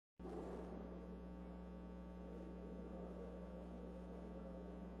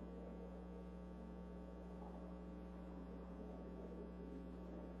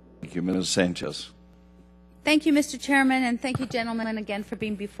Thank you. Ms. Sanchez. Thank you, Mr. Chairman, and thank you, gentlemen, again for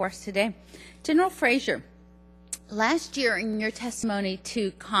being before us today. General Fraser, last year in your testimony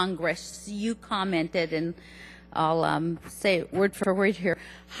to Congress, you commented, and I'll say it word for word here,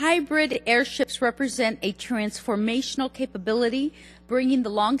 hybrid airships represent a transformational capability, bringing the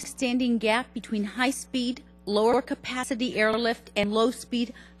long-standing gap between high-speed, lower-capacity airlift and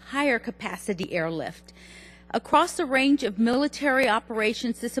low-speed, higher-capacity airlift. Across the range of military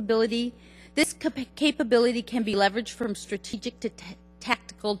operations, this capability can be leveraged from strategic to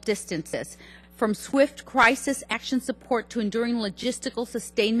tactical distances, from swift crisis action support to enduring logistical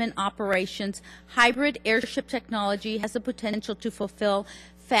sustainment operations. Hybrid airship technology has the potential to fulfill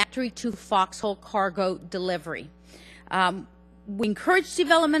factory-to-foxhole cargo delivery. We encourage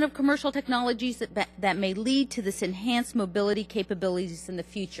development of commercial technologies that may lead to this enhanced mobility capabilities in the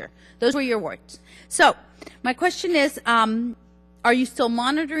future. Those were your words. So my question is, are you still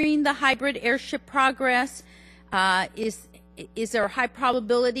monitoring the hybrid airship progress? Is there a high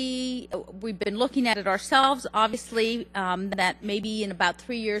probability, we've been looking at it ourselves, obviously, that maybe in about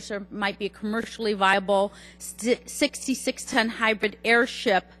 3 years there might be a commercially viable 66-ton hybrid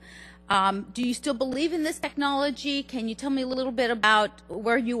airship. Do you still believe in this technology? Can you tell me a little bit about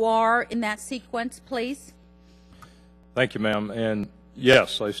where you are in that sequence, please? Thank you, ma'am. And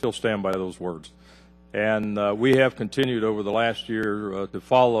yes, I still stand by those words. And we have continued over the last year to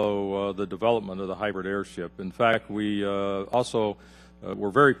follow the development of the hybrid airship. In fact, we also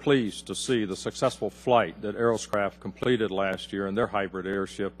were very pleased to see the successful flight that Aeroscraft completed last year in their hybrid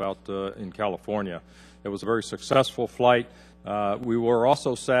airship out in California. It was a very successful flight. We were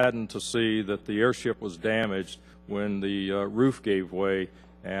also saddened to see that the airship was damaged when the roof gave way,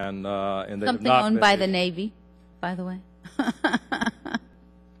 and they something owned by the Navy, by the way.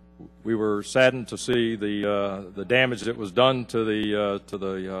 We were saddened to see the damage that was done to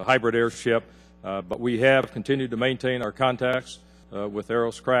the hybrid airship, but we have continued to maintain our contacts with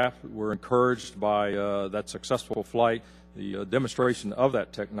Aeroscraft. We're encouraged by that successful flight, the demonstration of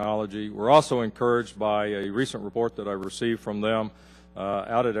that technology. We're also encouraged by a recent report that I received from them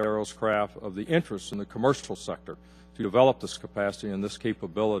out at Aeroscraft of the interest in the commercial sector to develop this capacity and this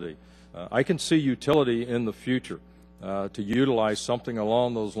capability. I can see utility in the future to utilize something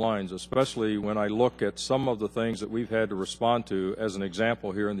along those lines, especially when I look at some of the things that we've had to respond to, as an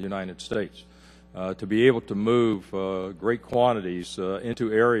example here in the United States. To be able to move great quantities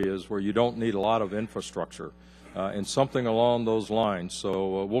into areas where you don't need a lot of infrastructure, and something along those lines.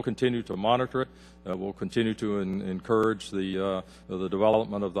 So we'll continue to monitor it. We'll continue to encourage the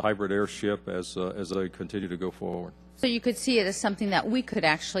development of the hybrid airship as they continue to go forward. So you could see it as something that we could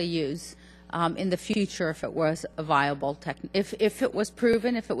actually use in the future if it was a viable if it was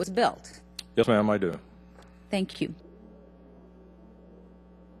proven, if it was built. Yes, ma'am, I do. Thank you.